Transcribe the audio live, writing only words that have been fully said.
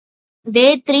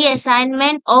Day 3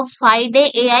 assignment of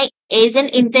 5-day AI agent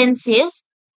intensive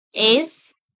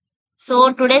is,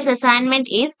 so today's assignment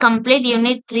is complete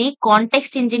unit 3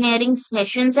 context engineering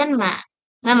sessions and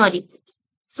memory.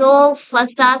 So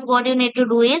first task what you need to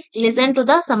do is listen to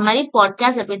the summary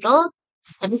podcast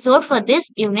episode for this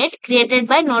unit created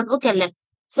by Notebook LM.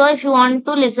 So if you want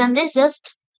to listen this,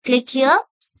 just click here.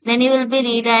 Then you will be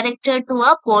redirected to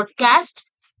a podcast.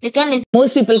 You can listen.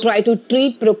 Most people try to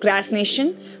treat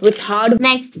procrastination with hard.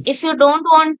 Next, if you don't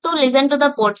want to listen to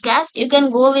the podcast, you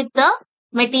can go with the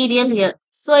material here.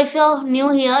 So if you're new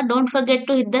here, don't forget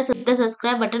to hit the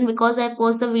subscribe button because I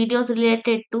post the videos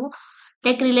related to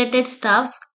tech related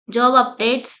stuff, job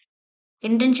updates,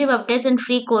 internship updates and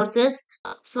free courses.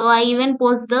 So I even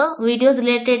post the videos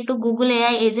related to Google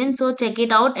AI agent. So check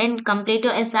it out and complete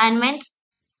your assignments.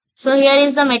 So here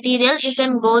is the material. You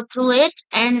can go through it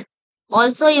and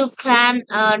also you can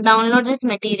download this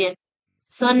material.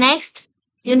 So next,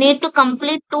 you need to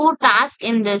complete two tasks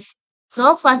in this.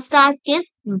 So first task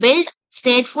is build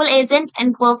stateful agents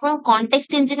and perform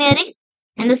context engineering.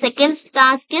 And the second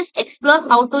task is explore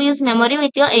how to use memory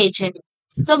with your agent.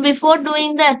 So before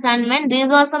doing the assignment,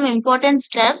 these are some important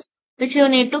steps which you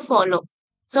need to follow.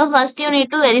 So first you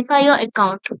need to verify your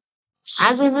account.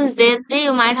 As this is day 3,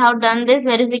 you might have done this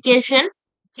verification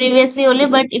previously only,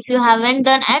 but if you haven't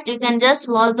done it, you can just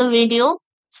watch the video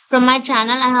from my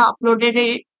channel. I have uploaded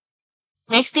it.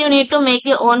 Next, you need to make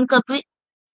your own copy,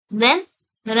 then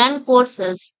run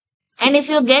courses. And if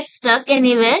you get stuck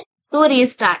anywhere, to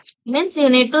restart. Means you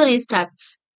need to restart.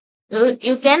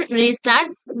 You can restart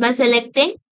by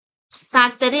selecting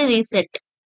factory reset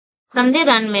from the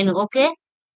run menu. Okay.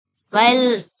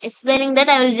 While explaining that,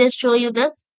 I will just show you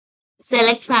this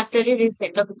select factory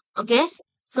reset. Okay.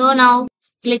 So now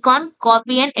click on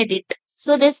copy and edit.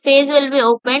 So this page will be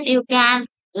opened. You can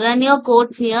run your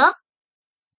codes here.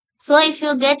 So if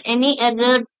you get any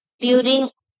error during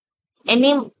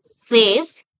any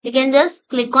phase, you can just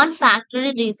click on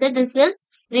factory reset. This will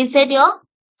reset your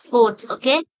codes.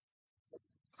 Okay.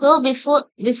 So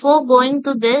before going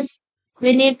to this,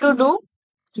 we need to do,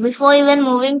 before even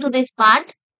moving to this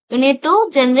part, you need to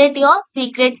generate your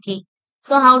secret key.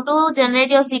 So how to generate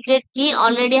your secret key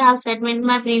already I have said in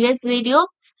my previous video.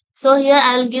 So here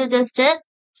I will give just a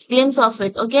glimpse of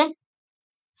it. Okay.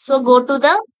 So go to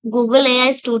the Google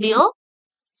AI Studio.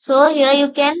 So here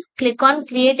you can click on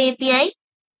create API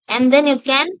and then you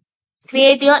can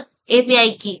create your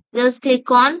API key. Just click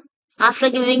on, after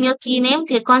giving your key name,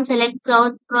 click on select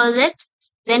project,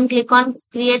 then click on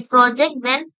create project,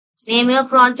 then name your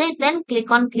project, then click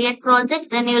on create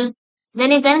project, then you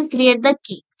can create the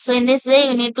key. So in this way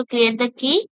you need to create the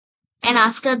key, and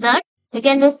after that you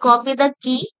can just copy the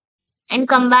key and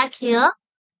come back here,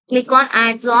 click on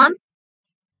adds on,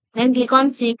 then click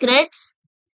on secrets,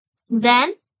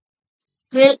 then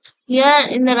will here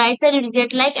in the right side you will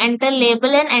get like enter label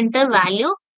and enter value.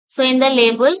 So in the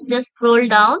label just scroll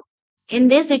down. In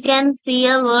this you can see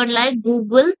a word like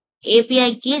Google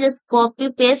API key. Just copy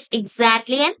paste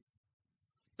exactly and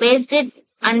paste it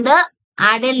under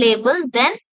add a label.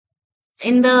 Then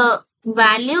in the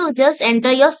value just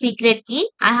enter your secret key.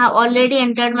 I have already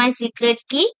entered my secret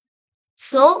key.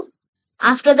 So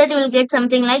after that you will get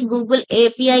something like Google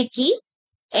API key,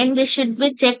 and this should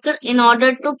be checked in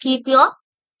order to keep your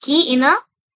key in a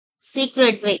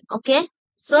secret way. Okay.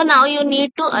 So now you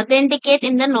need to authenticate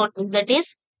in the notebook. That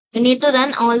is, you need to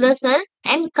run all the cell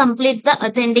and complete the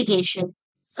authentication.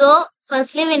 So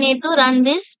firstly, we need to run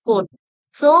this code.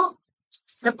 So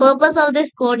the purpose of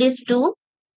this code is to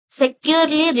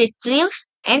securely retrieve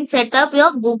and set up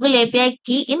your Google API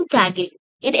key in Kaggle.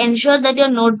 It ensures that your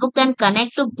notebook can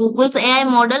connect to Google's AI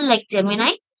model like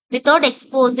Gemini without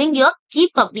exposing your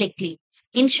key publicly.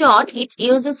 In short, it's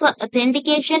used for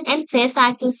authentication and safe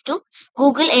access to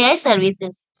Google AI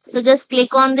services. So just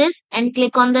click on this and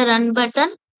click on the run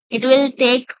button. It will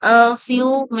take a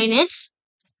few minutes.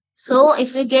 So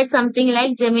if you get something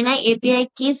like Gemini API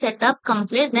key setup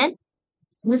complete, then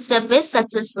this step is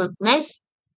successful. Next,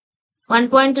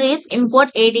 1.3 is import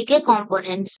ADK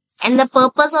components. And the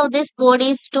purpose of this code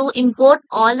is to import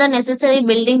all the necessary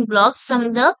building blocks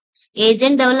from the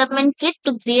agent development kit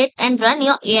to create and run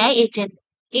your AI agent.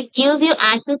 It gives you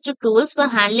access to tools for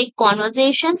handling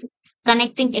conversations,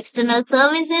 connecting external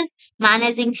services,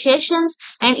 managing sessions,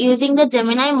 and using the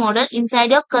Gemini model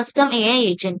inside your custom AI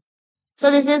agent.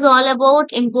 So this is all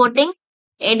about importing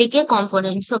ADK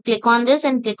components. So click on this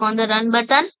and click on the run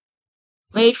button.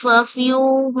 Wait for a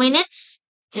few minutes.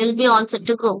 You'll be all set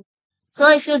to go. So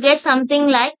if you get something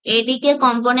like ADK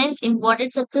components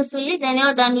imported successfully, then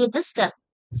you're done with this step.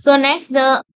 So next,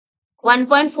 the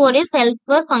 1.4 is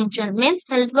helper function, means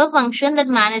helper function that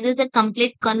manages a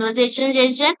complete conversation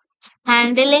session,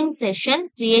 handling session,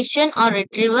 creation or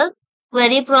retrieval,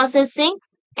 query processing,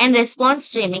 and response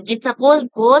streaming. It supports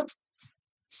both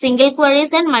single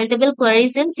queries and multiple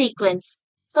queries in sequence.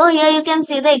 So here you can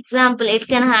see the example. It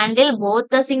can handle both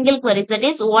the single queries, that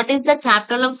is, what is the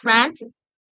capital of France,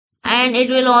 and it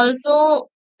will also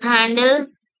handle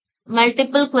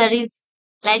multiple queries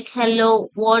like hello,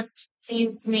 what's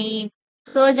his name.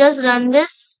 So just run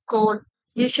this code.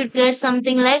 You should get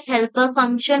something like helper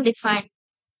function defined.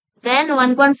 Then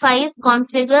 1.5 is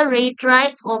configure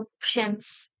retry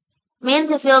options. Means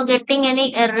if you're getting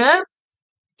any error,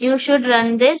 you should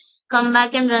run this, come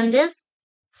back and run this.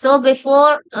 So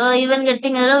before even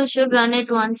getting error, we should run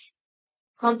it once.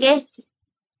 Okay,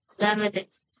 done with it.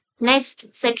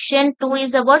 Next, section 2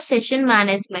 is about session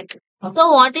management.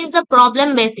 So what is the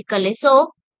problem basically?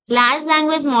 So large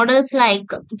language models like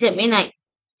Gemini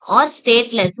or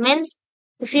stateless means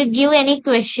if you give any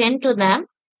question to them,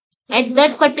 at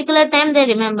that particular time they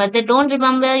remember. They don't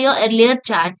remember your earlier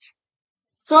chats.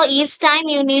 So each time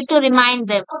you need to remind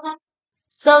them.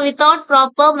 So without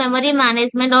proper memory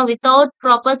management or without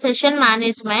proper session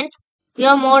management,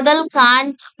 your model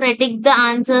can't predict the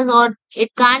answers or it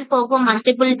can't perform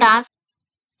multiple tasks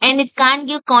and it can't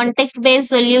give context based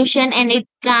solution and it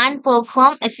can't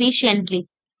perform efficiently.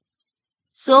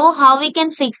 So how we can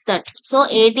fix that? So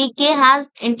ADK has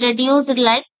introduced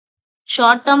like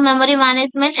short term memory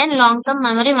management and long term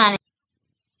memory management.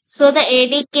 So the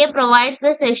ADK provides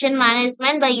the session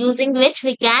management by using which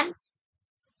we can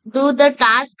do the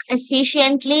task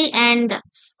efficiently and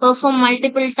perform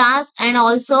multiple tasks and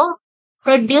also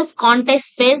produce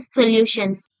context based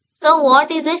solutions. So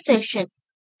what is a session?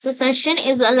 So session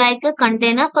is like a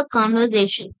container for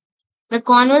conversation. The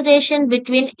conversation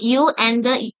between you and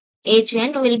the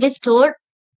agent will be stored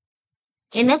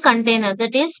in a container.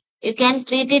 That is, you can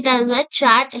treat it as a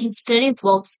chat history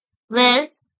box where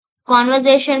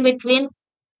conversation between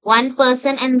one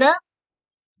person and the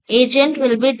agent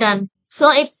will be done. So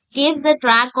it keeps the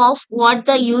track of what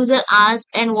the user asks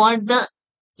and what the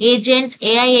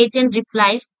AI agent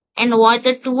replies and what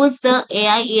the tools the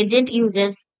AI agent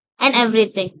uses and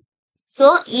everything.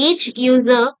 So each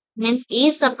user means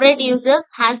each separate users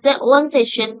has their own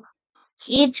session.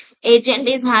 Each agent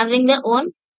is having their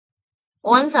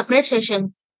own separate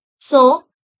session. So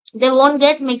they won't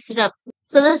get mixed up.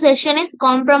 So the session is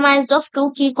comprised of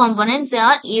two key components. They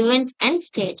are events and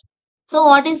state. So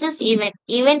what is this event?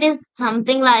 Event is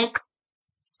something like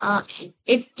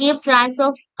it keeps tracks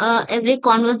of every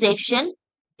conversation.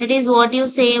 It is what you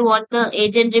say, what the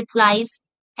agent replies,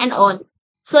 and all.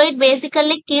 So it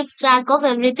basically keeps track of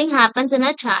everything happens in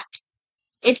a chat.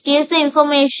 It keeps the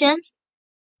informations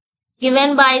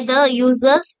given by the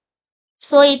users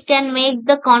so it can make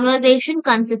the conversation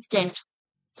consistent.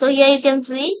 So here you can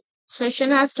see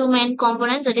session has two main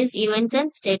components, that is events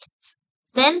and state.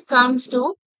 Then comes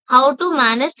to how to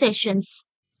manage sessions.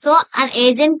 So an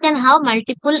agent can have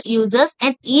multiple users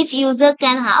and each user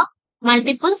can have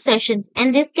multiple sessions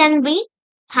and this can be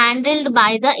handled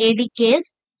by the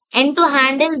ADKs. And to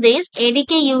handle this,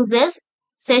 ADK uses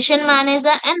session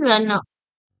manager and runner.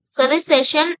 So this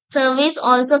session service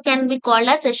also can be called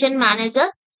as session manager.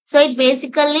 So it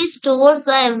basically stores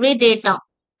every data.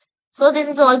 So this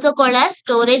is also called as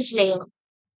storage layer.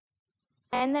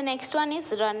 And the next one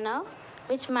is runner,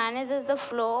 which manages the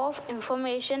flow of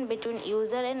information between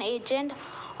user and agent,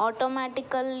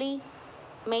 automatically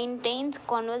maintains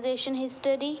conversation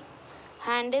history,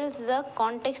 handles the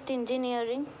context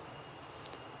engineering.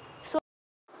 So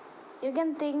you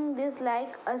can think this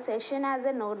like a session as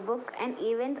a notebook and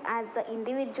events as the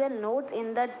individual notes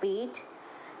in that page,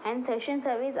 and session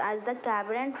service as the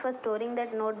cabinet for storing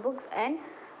that notebooks, and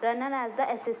runner as the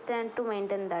assistant to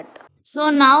maintain that.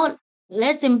 So now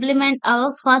let's implement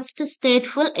our first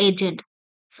stateful agent.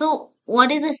 So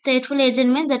what is a stateful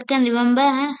agent means that can remember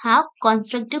and have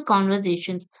constructive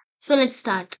conversations. So let's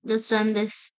start. Just run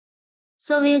this.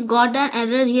 So we got an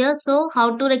error here. So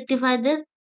how to rectify this?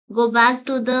 Go back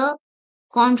to the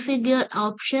configure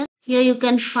option. Here you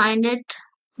can find it.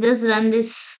 Just run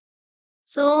this.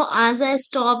 So as I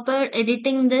stopped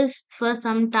editing this for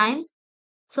some time,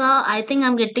 so I think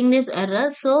I'm getting this error.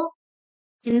 So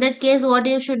in that case, what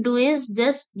you should do is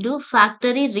just do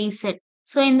factory reset.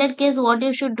 So in that case, what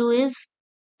you should do is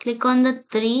click on the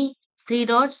three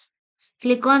dots,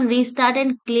 click on restart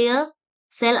and clear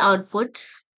cell outputs.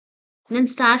 Then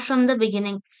start from the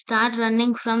beginning. Start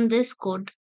running from this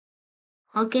code.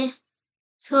 Okay.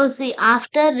 So see,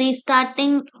 after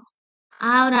restarting,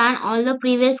 I have ran all the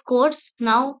previous codes.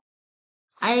 Now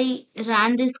I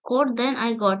ran this code, then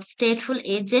I got stateful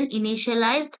agent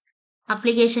initialized,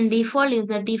 application default,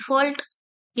 user default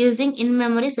using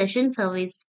in-memory session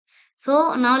service.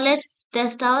 So now let's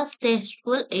test our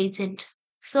stateful agent.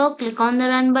 So click on the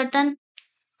run button.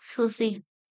 So see.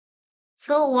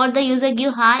 So what the user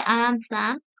give, hi, I am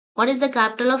Sam. What is the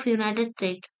capital of United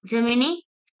States? Gemini.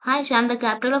 Hi Sam, the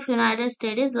capital of United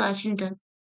States is Washington.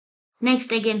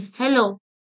 Next again, hello.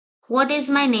 What is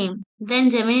my name? Then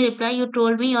Gemini reply, you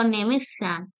told me your name is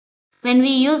Sam. When we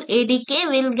use ADK,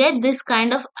 we'll get this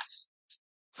kind of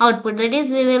output. That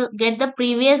is, we will get the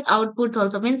previous outputs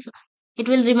also. Means it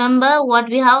will remember what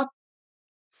we had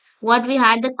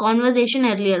the conversation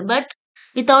earlier. But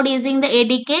without using the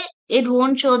ADK, it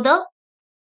won't show the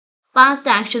past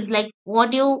actions like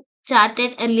what you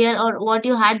chatted earlier or what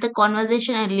you had the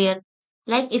conversation earlier.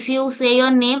 Like if you say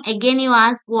your name again, you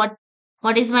ask what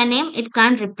is my name, it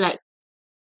can't reply.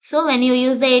 So when you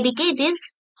use the ADK,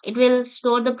 it will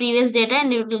store the previous data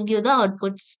and it will give the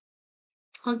outputs.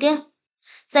 Okay.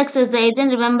 Success. The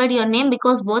agent remembered your name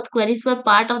because both queries were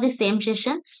part of the same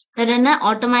session. The runner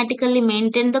automatically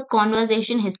maintained the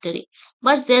conversation history.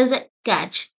 But there's a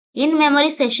catch.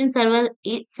 In-memory session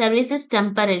service is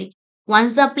temporary.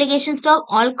 Once the application stops,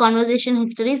 all conversation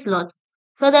history is lost.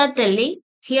 So they're telling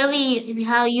here we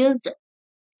have used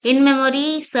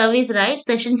in-memory service, right?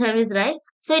 Session service, right?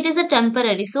 So it is a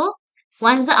temporary. So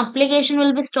once the application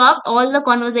will be stopped, all the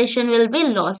conversation will be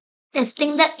lost.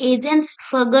 Testing the agent's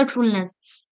forgetfulness.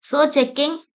 So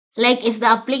checking like if the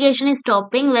application is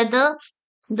stopping, whether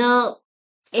the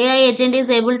AI agent is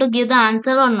able to give the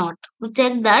answer or not. To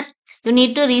check that, you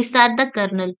need to restart the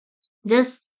kernel.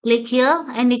 Just click here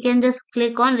and you can just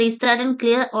click on restart and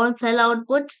clear all cell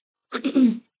outputs.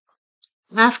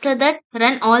 After that,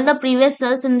 run all the previous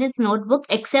cells in this notebook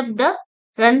except the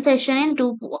run session in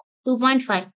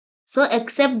 2.5. So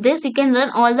except this, you can run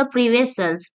all the previous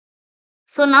cells.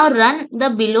 So now run the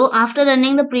below. After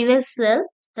running the previous cell,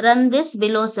 run this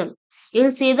below cell. You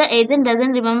will see the agent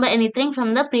doesn't remember anything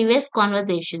from the previous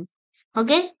conversation.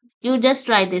 Okay, you just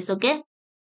try this. Okay.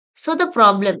 So the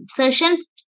problem session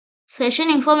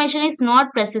information is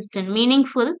not persistent.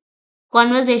 Meaningful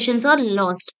conversations are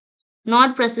lost.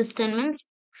 Not persistent means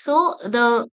so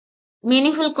the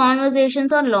meaningful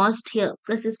conversations are lost here.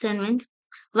 Persistent means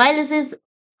while this is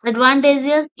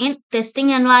advantageous in testing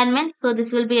environments, so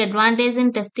this will be advantage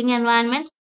in testing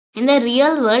environments. In the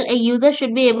real world, a user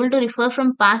should be able to refer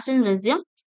from past and resume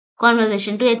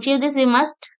conversation. To achieve this, we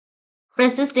must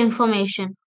persist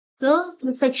information. So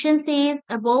the section C is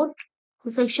about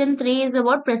section 3 is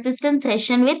about persistent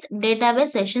session with database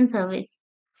session service.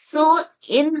 So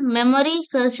in memory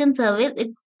session service, it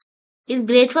is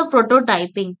great for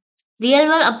prototyping. Real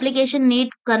world application need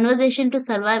conversation to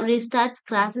survive restarts,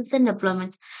 crashes, and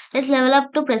deployments. Let's level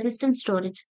up to persistent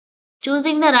storage.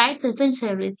 Choosing the right session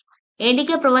service.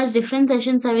 ADK provides different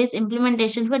session service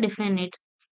implementation for different needs.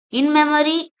 In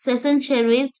memory session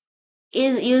service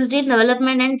is used in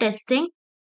development and testing,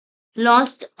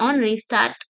 lost on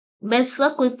restart, best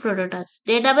for quick prototypes.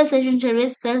 Database session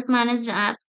service, self managed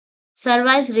apps,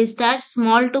 service restart,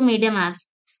 small to medium apps.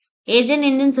 Agent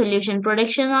engine solution,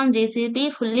 production on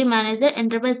GCP, fully managed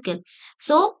enterprise scale.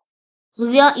 So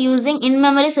we are using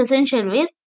in-memory session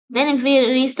service. Then if we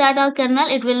restart our kernel,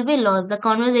 it will be lost. The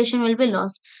conversation will be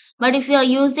lost. But if you are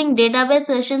using database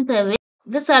session service,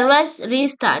 the service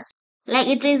restarts. Like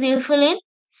it is useful in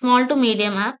small to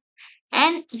medium app.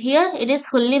 And here it is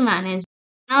fully managed.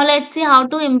 Now let's see how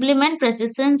to implement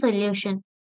persistent solution.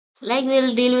 Like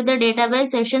we'll deal with the database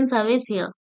session service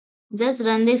here. Just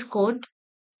run this code.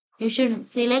 You should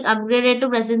select upgraded to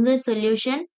persistent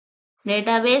solution.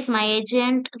 Database, my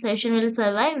agent session will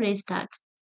survive, restart.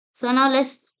 So now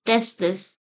let's test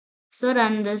this. So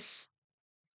run this.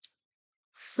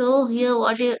 So here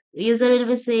what user will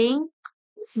be saying,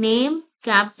 name,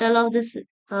 capital of this,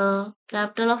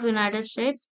 capital of United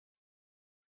States.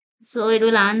 So it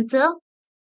will answer.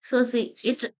 So see,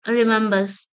 it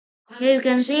remembers. Here you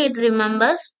can see it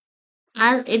remembers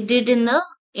as it did in the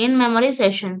in-memory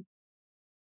session.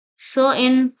 So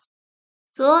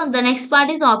the next part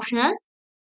is optional.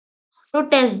 To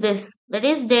test this, that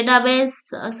is database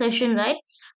session, right?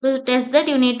 To test that,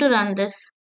 you need to run this.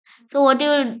 So what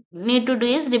you need to do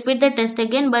is repeat the test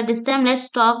again, but this time let's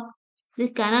stop this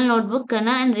kernel notebook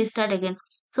kernel and restart again.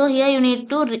 So here you need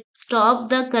to stop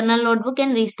the kernel notebook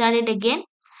and restart it again.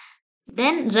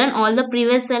 Then run all the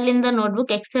previous cell in the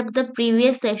notebook except the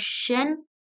previous session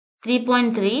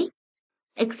 3.3.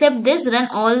 Except this, run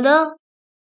all the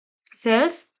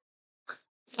cells,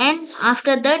 and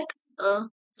after that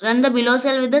run the below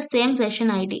cell with the same session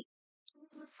ID.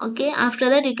 Okay, after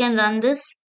that you can run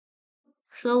this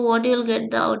So what you'll get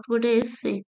the output is,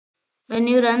 see, when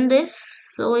you run this,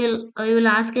 so you will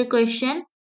ask a question.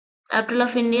 Capital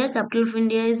of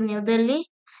India is New Delhi.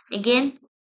 Again,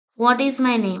 what is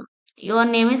my name? Your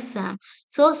name is Sam.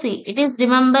 So see, it is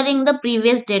remembering the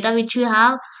previous data which you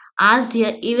have asked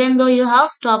here, even though you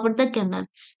have stopped the kernel.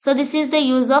 So this is the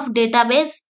use of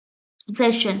database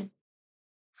session.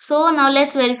 So now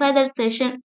let's verify that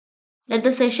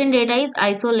the session data is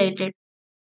isolated.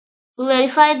 To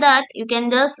verify that, you can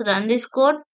just run this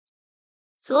code.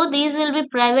 So these will be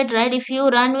private, right? If you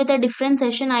run with a different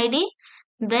session ID,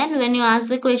 then when you ask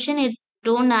the question, it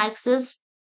don't access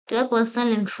to your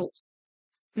personal info.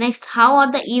 Next, how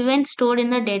are the events stored in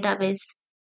the database?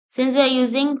 Since we are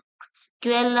using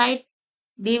SQLite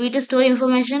DB to store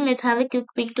information, let's have a quick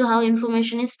peek to how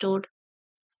information is stored.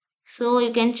 So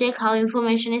you can check how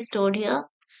information is stored here.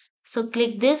 So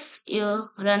click this, you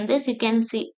run this, you can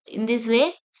see in this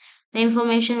way the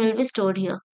information will be stored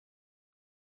here.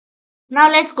 Now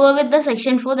let's go with the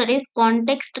section 4, that is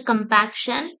context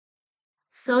compaction.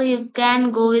 So you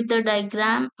can go with the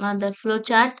diagram or the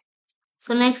flowchart.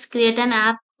 So next create an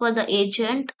app for the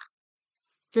agent.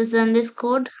 Just run this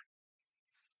code.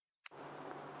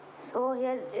 So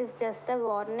here is just a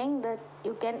warning that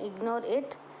you can ignore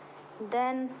it.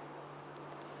 Then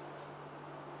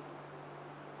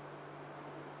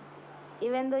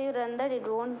even though you run that, it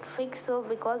won't fix, so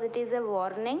because it is a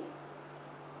warning.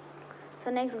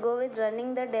 So next go with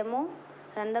running the demo,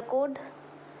 run the code,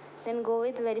 then go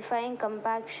with verifying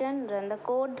compaction, run the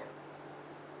code,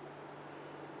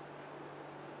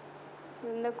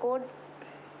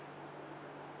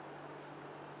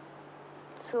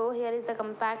 so here is the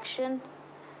compaction.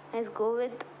 Let's go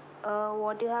with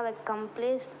what you have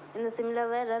accomplished. In the similar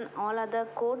way, run all other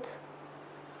codes.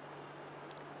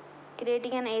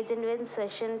 Creating an agent with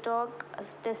session talk,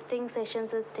 testing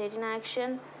sessions with state in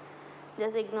action.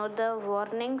 Just ignore the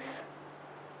warnings.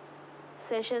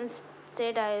 Session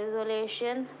state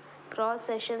isolation, cross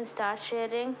session start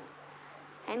sharing,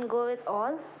 and go with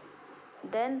all.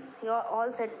 Then you're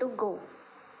all set to go.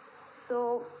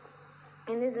 So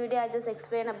in this video I just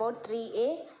explained about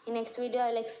 3A. In next video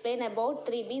I'll explain about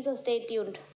 3B, so stay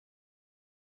tuned.